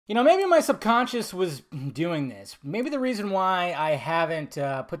You know, maybe my subconscious was doing this. Maybe the reason why I haven't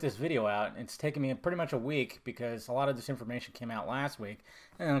put this video out, it's taken me pretty much a week because a lot of this information came out last week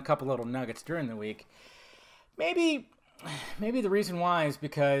and a couple little nuggets during the week. Maybe the reason why is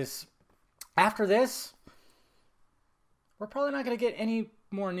because after this, we're probably not going to get any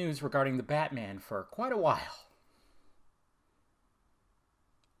more news regarding the Batman for quite a while.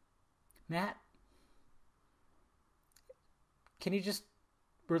 Matt, can you just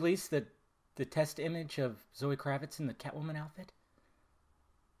release the test image of Zoe Kravitz in the Catwoman outfit?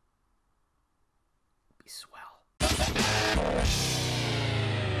 Be swell.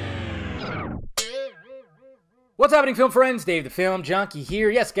 What's happening, film friends? Dave the Film Junkie here.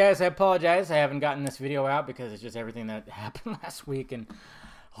 Yes, guys, I apologize. I haven't gotten this video out because it's just everything that happened last week, and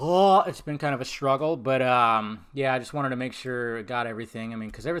it's been kind of a struggle. But yeah, I just wanted to make sure I got everything. I mean,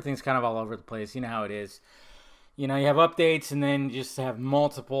 because everything's kind of all over the place. You know how it is. You know, you have updates and then you just have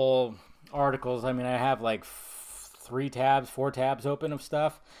multiple articles. I mean, I have like 4 tabs open of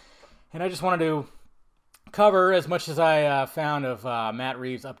stuff. And I just wanted to cover as much as I found of Matt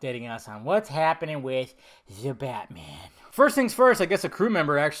Reeves updating us on what's happening with the Batman. First things first, I guess a crew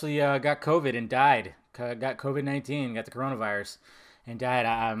member actually got COVID and died. Got COVID-19, got the coronavirus and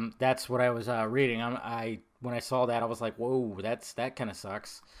died. That's what I was reading. When I saw that, I was like, whoa, that kind of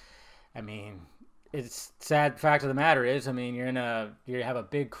sucks. I mean, it's sad fact of the matter is, I mean, you have a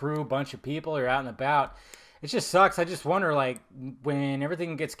big crew, bunch of people, you're out and about. It just sucks. I just wonder, like, when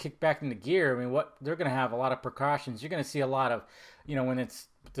everything gets kicked back into gear, I mean, they're going to have a lot of precautions. You're going to see a lot of, you know, when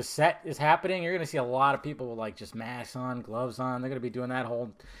the set is happening, you're going to see a lot of people with, like, just masks on, gloves on. They're going to be doing that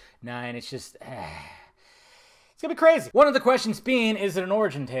whole nine. It's just, it's going to be crazy. One of the questions being, is it an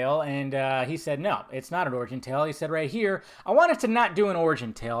origin tale? And he said, no, it's not an origin tale. He said right here, I wanted to not do an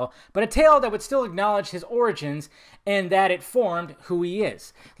origin tale, but a tale that would still acknowledge his origins and that it formed who he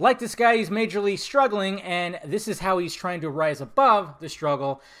is. Like this guy, he's majorly struggling, and this is how he's trying to rise above the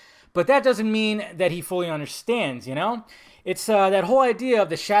struggle. But that doesn't mean that he fully understands, you know? It's that whole idea of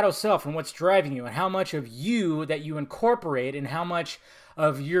the shadow self and what's driving you and how much of you that you incorporate and how much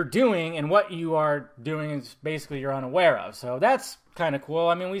of your doing and what you are doing is basically you're unaware of. So that's kind of cool.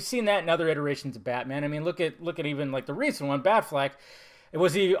 I mean, we've seen that in other iterations of Batman. I mean, look at even like the recent one, Batfleck.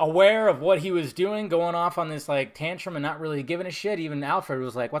 Was he aware of what he was doing, going off on this like tantrum and not really giving a shit? Even Alfred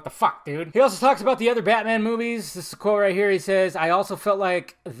was like, what the fuck, dude? He also talks about the other Batman movies. This is a quote right here. He says, I also felt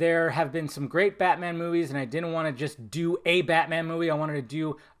like there have been some great Batman movies and I didn't want to just do a Batman movie. I wanted to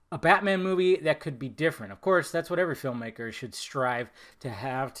do a Batman movie that could be different. Of course, that's what every filmmaker should strive to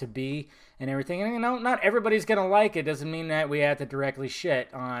have, to be, and everything. And, you know, not everybody's going to like it. Doesn't mean that we have to directly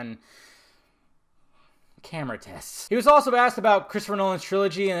shit on camera tests. He was also asked about Christopher Nolan's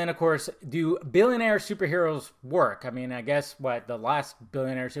trilogy, and then, of course, do billionaire superheroes work? I mean, I guess, the last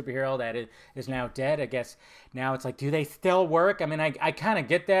billionaire superhero that is now dead, I guess now it's like, do they still work? I mean, I kind of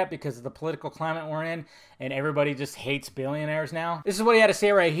get that because of the political climate we're in, and everybody just hates billionaires now. This is what he had to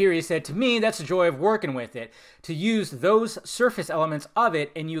say right here. He said, to me, that's the joy of working with it, to use those surface elements of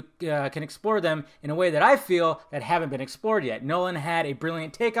it, and you can explore them in a way that I feel that haven't been explored yet. Nolan had a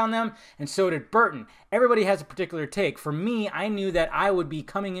brilliant take on them, and so did Burton. Everybody has a particular take. For me, I knew that I would be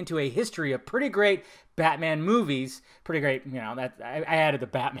coming into a history of pretty great Batman movies. Pretty great, you know, that I added the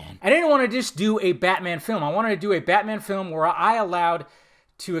Batman. I didn't want to just do a Batman film. I wanted to do a Batman film where I allowed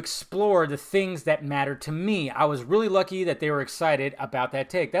to explore the things that mattered to me. I was really lucky that they were excited about that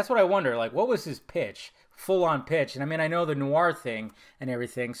take. That's what I wonder, like, what was his pitch? Full-on pitch. And I mean, I know the noir thing and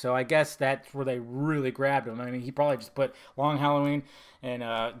everything, so I guess that's where they really grabbed him. I mean, he probably just put Long Halloween and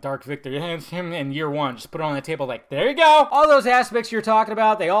Dark Victory, him in year one, just put it on the table like, there you go! All those aspects you're talking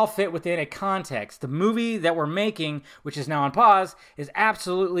about, they all fit within a context. The movie that we're making, which is now on pause, is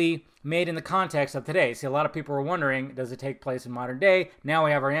absolutely made in the context of today. See, a lot of people are wondering, does it take place in modern day? Now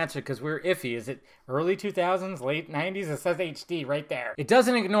we have our answer because we're iffy. Is it early 2000s, late 90s? It says HD right there. It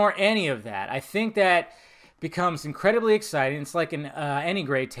doesn't ignore any of that. I think that becomes incredibly exciting. It's like any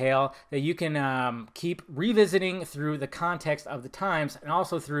great tale that you can keep revisiting through the context of the times and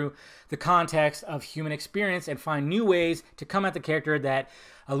also through the context of human experience and find new ways to come at the character that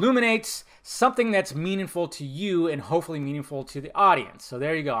illuminates something that's meaningful to you and hopefully meaningful to the audience. So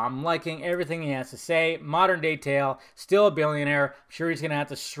there you go. I'm liking everything he has to say. Modern day tale, still a billionaire. I'm sure he's going to have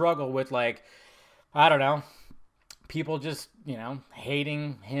to struggle with, like, I don't know, people just you know,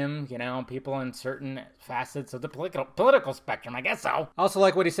 hating him, you know, people in certain facets of the political spectrum, I guess so. Also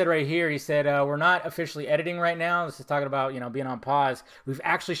like what he said right here. He said, we're not officially editing right now. This is talking about, you know, being on pause. We've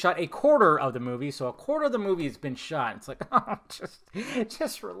actually shot a quarter of the movie. So a quarter of the movie has been shot. It's like, oh,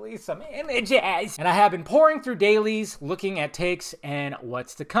 just release some images. And I have been pouring through dailies, looking at takes and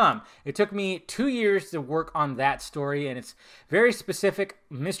what's to come. It took me 2 years to work on that story, and it's very specific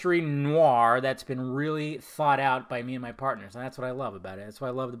mystery noir that's been really thought out by me and my partners, and that's what I love about it. That's what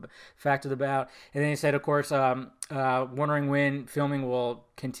I love the fact about. And then he said, of course, wondering when filming will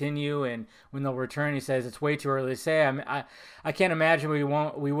continue and when they'll return. He says it's way too early to say. I can't imagine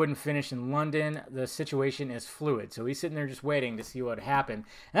we wouldn't finish in London. The situation is fluid, so he's sitting there just waiting to see what happened.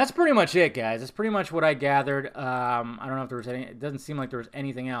 And that's pretty much it, guys. That's pretty much what I gathered. I don't know if there was any. It doesn't seem like there was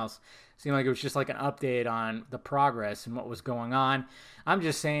anything else. It seemed like it was just like an update on the progress and what was going on. I'm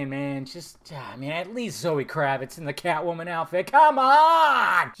just saying, man, at least Zoe Kravitz in the Catwoman outfit. Come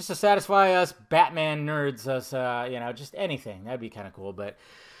on! Just to satisfy us Batman nerds, us, you know, just anything. That'd be kind of cool, but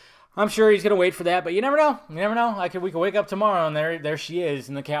I'm sure he's going to wait for that, but you never know. You never know. We could wake up tomorrow and there she is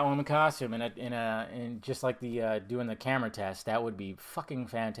in the Catwoman costume and just like the doing the camera test. That would be fucking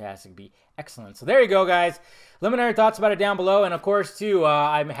fantastic. Be excellent. So there you go, guys. Let me know your thoughts about it down below. And of course, too,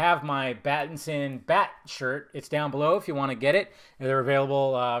 I have my Battinson Bat shirt. It's down below if you want to get it. They're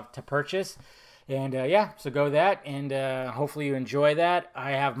available to purchase. And yeah, so go that, and hopefully you enjoy that.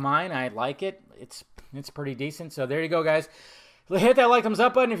 I have mine. I like it. It's pretty decent. So there you go, guys. Hit that like, thumbs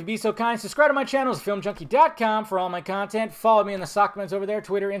up button if you'd be so kind. Subscribe to my channel, filmjunkie.com, for all my content. Follow me in the sock comments over there,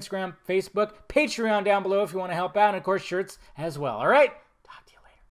 Twitter, Instagram, Facebook, Patreon down below if you want to help out, and of course, shirts as well. All right?